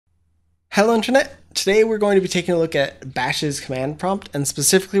Hello Internet! Today we're going to be taking a look at Bash's command prompt, and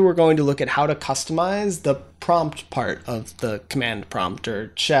specifically we're going to look at how to customize the prompt part of the command prompt,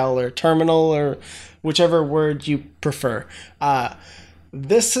 or shell, or terminal, or whichever word you prefer.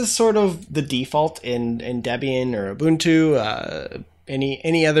 This is sort of the default in Debian or Ubuntu,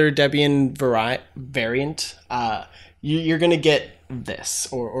 any other Debian variant. You're going to get this,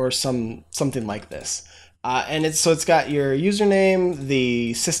 or something like this. And it's got your username,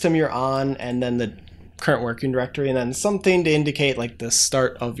 the system you're on, and then the current working directory, and then something to indicate like the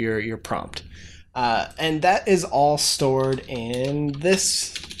start of your prompt. And that is all stored in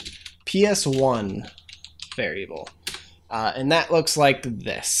this PS1 variable. And that looks like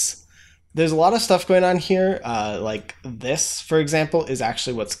this. There's a lot of stuff going on here, like this, for example, is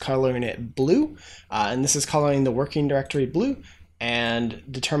actually what's coloring it blue, and this is coloring the working directory blue, and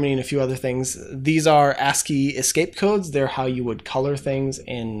determining a few other things. These are ASCII escape codes. They're how you would color things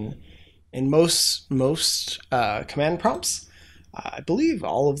in most command prompts. I believe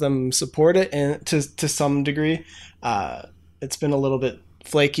all of them support it, and to some degree. It's been a little bit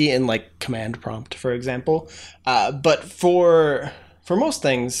flaky in like command prompt, for example. But for most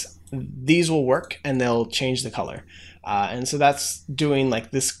things, these will work, and they'll change the color. And so that's doing like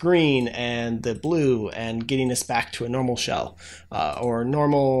this green and the blue and getting us back to a normal shell, or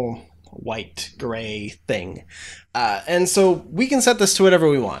normal white gray thing. And so we can set this to whatever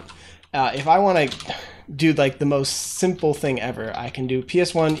we want. If I want to do like the most simple thing ever, I can do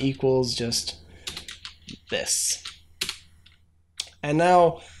ps1 equals just this. And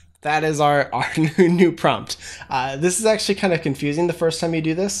now that is our new prompt. This is actually kind of confusing the first time you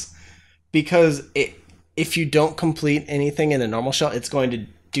do this, because if you don't complete anything in a normal shell, it's going to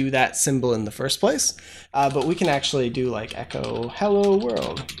do that symbol in the first place. But we can actually do like echo hello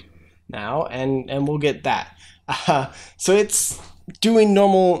world now, and we'll get that. So it's doing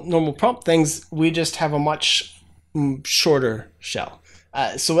normal prompt things. We just have a much shorter shell.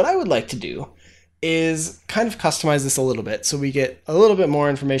 So what I would like to do is kind of customize this a little bit so we get a little bit more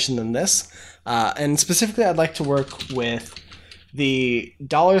information than this. And specifically, I'd like to work with the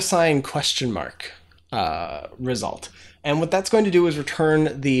 $? Result. And what that's going to do is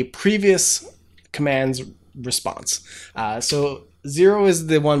return the previous command's response. So 0 is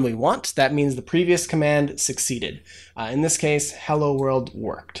the one we want. That means the previous command succeeded. In this case, hello world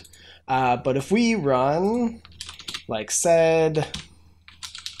worked. But if we run like sed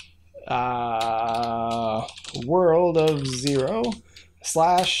world of 0 /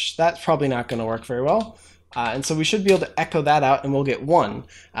 that's probably not going to work very well. And so we should be able to echo that out, and we'll get 1,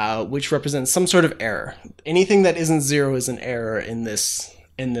 which represents some sort of error. Anything that isn't 0 is an error in this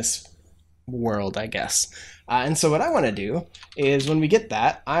world, I guess. And so what I want to do is, when we get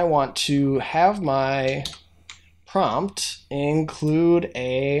that, I want to have my prompt include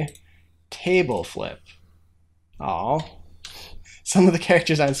a table flip. Oh, some of the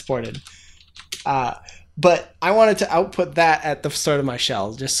characters aren't supported. But I wanted to output that at the start of my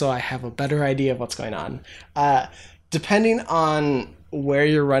shell, just so I have a better idea of what's going on. Depending on where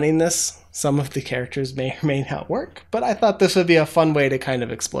you're running this, some of the characters may or may not work, but I thought this would be a fun way to kind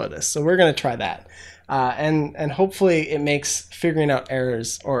of explore this. So we're going to try that. And hopefully it makes figuring out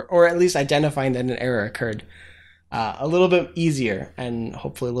errors, or at least identifying that an error occurred, a little bit easier, and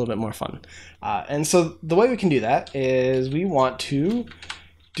hopefully a little bit more fun. And so the way we can do that is we want to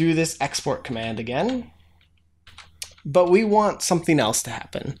do this export command again. But we want something else to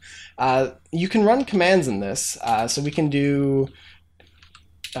happen. You can run commands in this, so we can do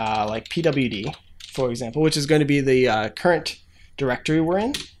like pwd, for example, which is going to be the current directory we're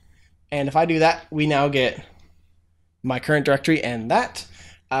in. And if I do that, we now get my current directory and that.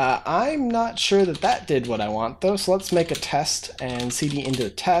 I'm not sure that did what I want, though, so let's make a test and cd into the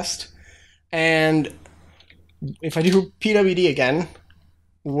test. And if I do pwd again,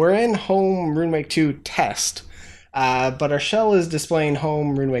 we're in home RuneWake 2 test. But our shell is displaying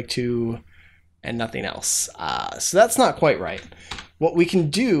home RuneWake 2 and nothing else. So that's not quite right. What we can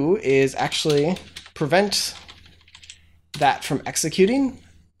do is actually prevent that from executing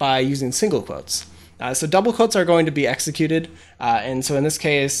by using single quotes. So double quotes are going to be executed, and so in this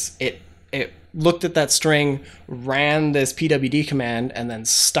case, it looked at that string, ran this pwd command, and then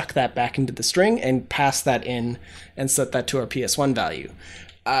stuck that back into the string and passed that in and set that to our ps1 value.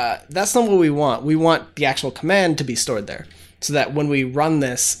 That's not what we want. We want the actual command to be stored there, so that when we run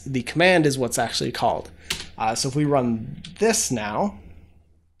this, the command is what's actually called. So if we run this now,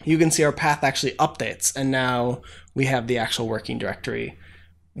 you can see our path actually updates, and now we have the actual working directory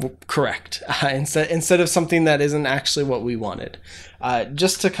correct, instead of something that isn't actually what we wanted.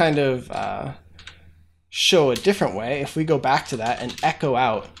 Just to kind of show a different way, if we go back to that and echo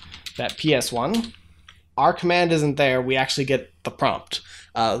out that PS1, our command isn't there. We actually get the prompt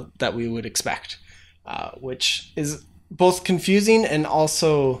that we would expect, which is both confusing and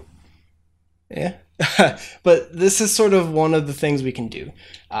also, yeah. But this is sort of one of the things we can do.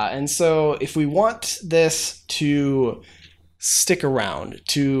 And so if we want this to stick around,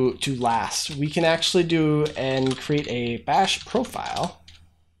 to last, we can actually do and create a bash profile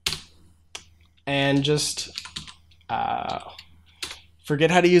and just forget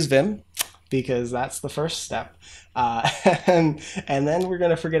how to use Vim, because that's the first step. And then we're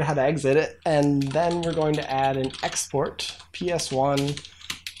going to forget how to exit it, and then we're going to add an export ps1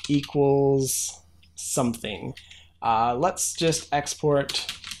 equals something. Let's just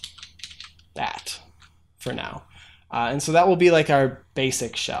export that for now. And so that will be like our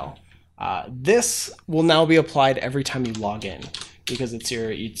basic shell. This will now be applied every time you log in, because it's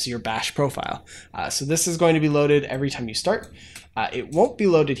your bash profile. So this is going to be loaded every time you start. It won't be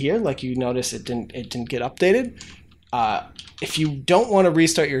loaded here, like you notice it didn't get updated. If you don't want to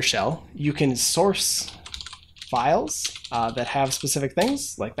restart your shell, you can source files that have specific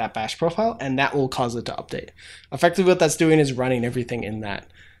things like that bash profile, and that will cause it to update. Effectively what that's doing is running everything in that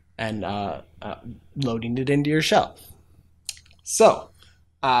and loading it into your shell. So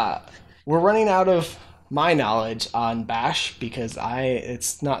we're running out of my knowledge on bash, because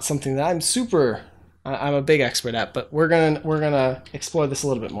it's not something that I'm a big expert at, but we're gonna explore this a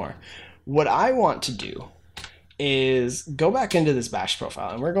little bit more. What I want to do is go back into this bash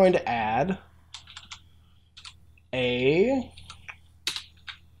profile, and we're going to add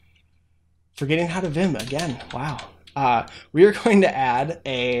forgetting how to Vim again. Wow. We are going to add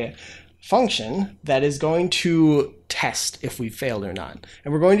a function that is going to test if we failed or not.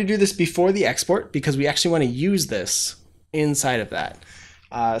 And we're going to do this before the export, because we actually want to use this inside of that.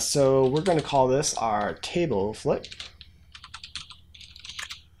 So we're going to call this our table flip.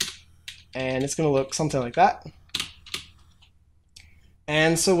 And it's going to look something like that.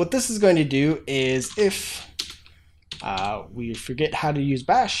 And so what this is going to do is, if we forget how to use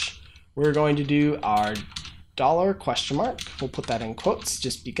bash, we're going to do our $? We'll put that in quotes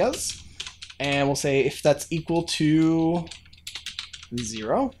just because. And we'll say if that's equal to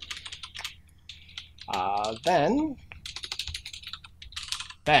 0, then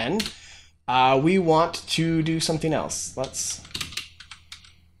we want to do something else.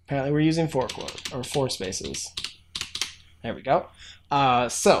 Apparently we're using four spaces. There we go.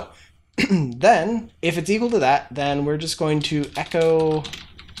 So then if it's equal to that, then we're just going to echo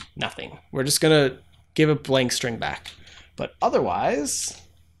nothing. We're just going to give a blank string back. But otherwise,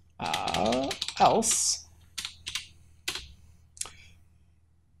 else,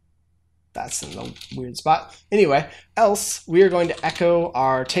 that's in the weird spot. Anyway, else we are going to echo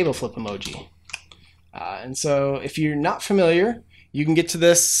our table flip emoji. And so if you're not familiar, you can get to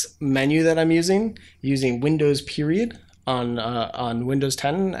this menu that I'm using Windows period on Windows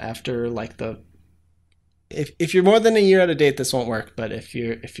 10 after like if you're more than a year out of date, this won't work. But if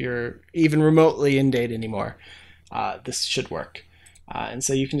you're even remotely in date anymore, this should work. And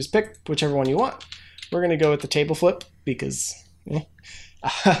so you can just pick whichever one you want. We're going to go with the table flip because,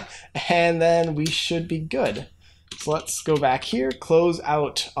 and then we should be good. So let's go back here, close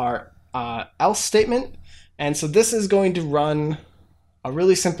out our else statement. And so this is going to run a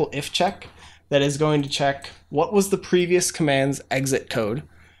really simple if check that is going to check what was the previous command's exit code.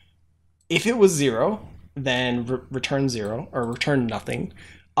 If it was 0, then return 0 or return nothing.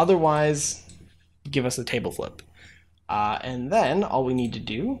 Otherwise, give us a table flip. And then all we need to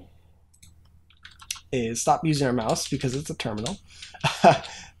do is stop using our mouse because it's a terminal.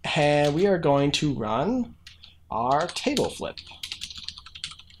 And we are going to run our table flip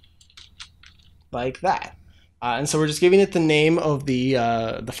like that. And so we're just giving it the name of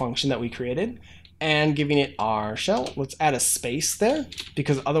the function that we created and giving it our shell. Let's add a space there,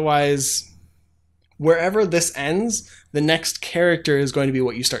 because otherwise, wherever this ends, the next character is going to be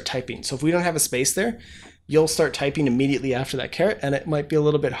what you start typing. So if we don't have a space there, you'll start typing immediately after that caret, and it might be a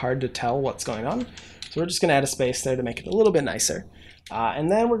little bit hard to tell what's going on. So we're just going to add a space there to make it a little bit nicer.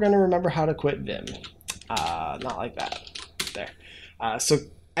 And then we're going to remember how to quit Vim. Not like that. There. So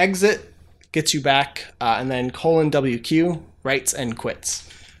exit gets you back, and then :WQ writes and quits.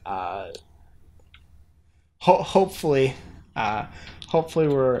 Hopefully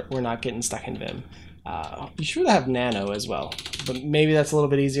we're not getting stuck in Vim. You should have nano as well, but maybe that's a little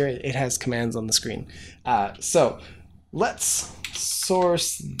bit easier. It has commands on the screen. So let's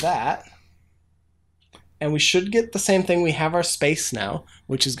source that. And we should get the same thing. We have our space now,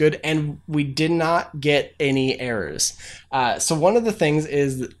 which is good. And we did not get any errors. So one of the things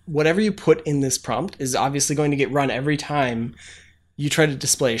is that whatever you put in this prompt is obviously going to get run every time you try to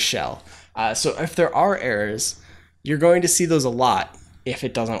display a shell. So if there are errors, you're going to see those a lot if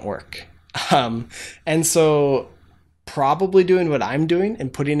it doesn't work. And so probably doing what I'm doing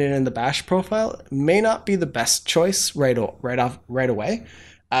and putting it in the bash profile may not be the best choice right away,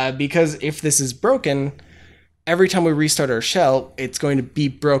 because if this is broken, every time we restart our shell, it's going to be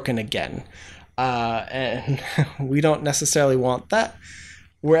broken again, and we don't necessarily want that.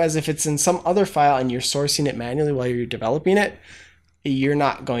 Whereas if it's in some other file and you're sourcing it manually while you're developing it, you're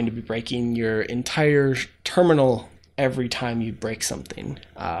not going to be breaking your entire terminal every time you break something.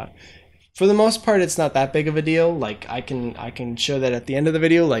 For the most part, it's not that big of a deal. Like I can show that at the end of the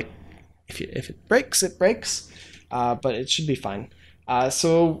video. Like if it breaks, it breaks, but it should be fine.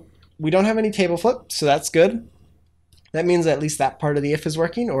 So we don't have any table flip, so that's good. That means at least that part of the if is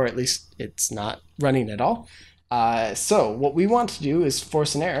working, or at least it's not running at all. So what we want to do is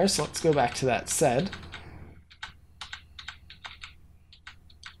force an error. So let's go back to that sed.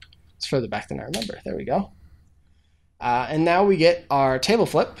 It's further back than I remember. There we go. And now we get our table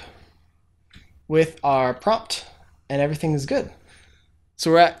flip with our prompt, and everything is good.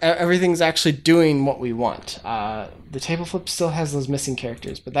 So everything's actually doing what we want. The table flip still has those missing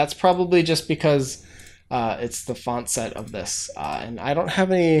characters, but that's probably just because it's the font set of this, and I don't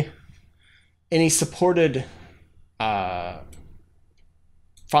have any supported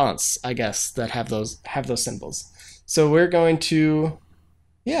fonts, I guess, that have those symbols. So we're going to,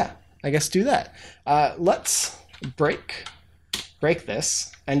 yeah, I guess do that. Let's break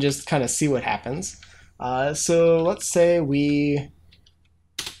this and just kind of see what happens. So let's say we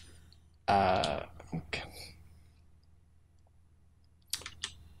okay.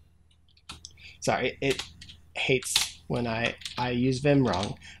 Sorry, it hates when I use Vim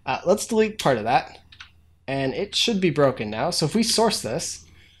wrong. Let's delete part of that, and it should be broken now. So if we source this,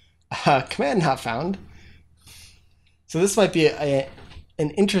 command not found. So this might be an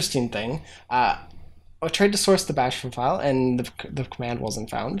interesting thing. I tried to source the bash file, and the command wasn't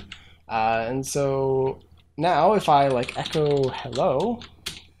found. And so now if I like echo hello,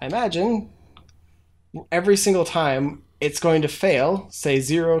 I imagine every single time it's going to fail, say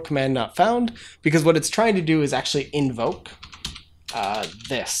 0 command not found, because what it's trying to do is actually invoke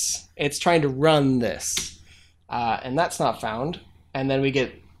this. It's trying to run this, and that's not found. And then we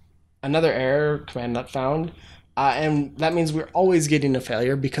get another error, command not found. And that means we're always getting a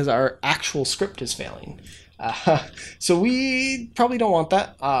failure because our actual script is failing. So we probably don't want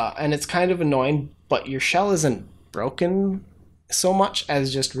that, and it's kind of annoying, but your shell isn't broken so much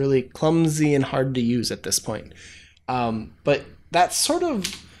as just really clumsy and hard to use at this point. But that's sort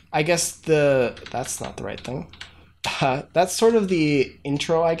of, I guess, that's not the right thing. That's sort of the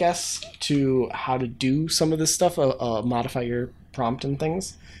intro, I guess, to how to do some of this stuff, modify your prompt and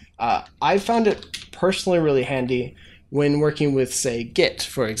things. I found it personally really handy when working with, say, Git,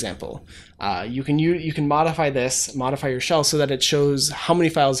 for example. You can modify your shell so that it shows how many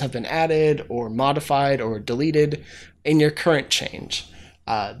files have been added or modified or deleted in your current change.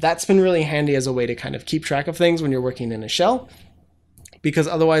 That's been really handy as a way to kind of keep track of things when you're working in a shell, because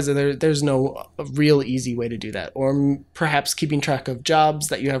otherwise there's no real easy way to do that. Or perhaps keeping track of jobs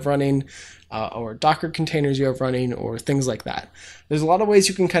that you have running, or Docker containers you have running, or things like that. There's a lot of ways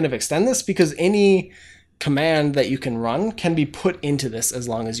you can kind of extend this, because any command that you can run can be put into this as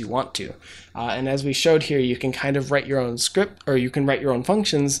long as you want to. And as we showed here, you can kind of write your own script, or you can write your own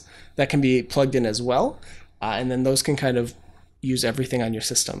functions that can be plugged in as well. And then those can kind of use everything on your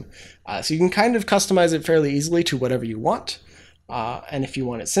system. So you can kind of customize it fairly easily to whatever you want. And if you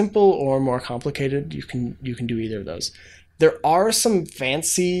want it simple or more complicated, you can do either of those. There are some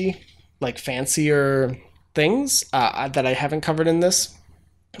fancier things that I haven't covered in this.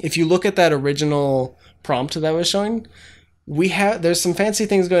 If you look at that original prompt that I was showing, there's some fancy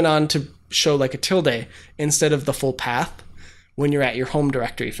things going on to show like a tilde instead of the full path when you're at your home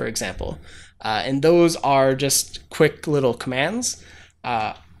directory, for example. And those are just quick little commands.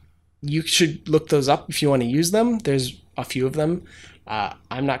 You should look those up if you want to use them. There's a few of them.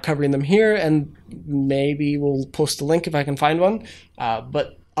 I'm not covering them here, and maybe we'll post a link if I can find one.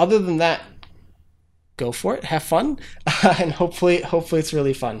 But other than that, go for it, have fun, and hopefully it's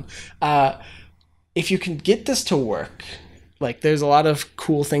really fun. If you can get this to work, like there's a lot of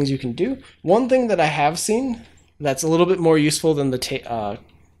cool things you can do. One thing that I have seen that's a little bit more useful than the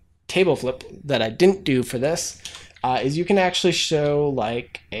table flip that I didn't do for this is you can actually show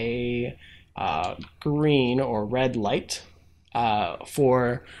like a green or red light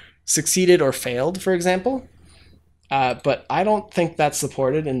for succeeded or failed, for example. But I don't think that's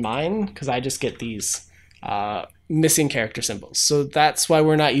supported in mine, because I just get these missing character symbols. So that's why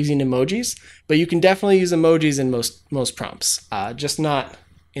we're not using emojis, but you can definitely use emojis in most prompts, just not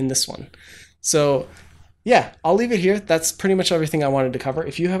in this one. So yeah, I'll leave it here. That's pretty much everything I wanted to cover.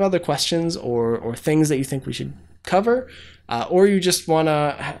 If you have other questions or things that you think we should cover, or you just want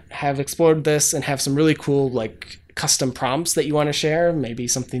to have explored this and have some really cool like custom prompts that you want to share, maybe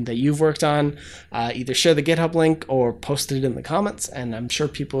something that you've worked on, either share the GitHub link or post it in the comments, and I'm sure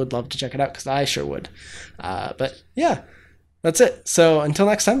people would love to check it out because I sure would. But yeah, that's it. So until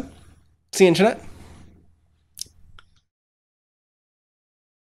next time, see you, Internet.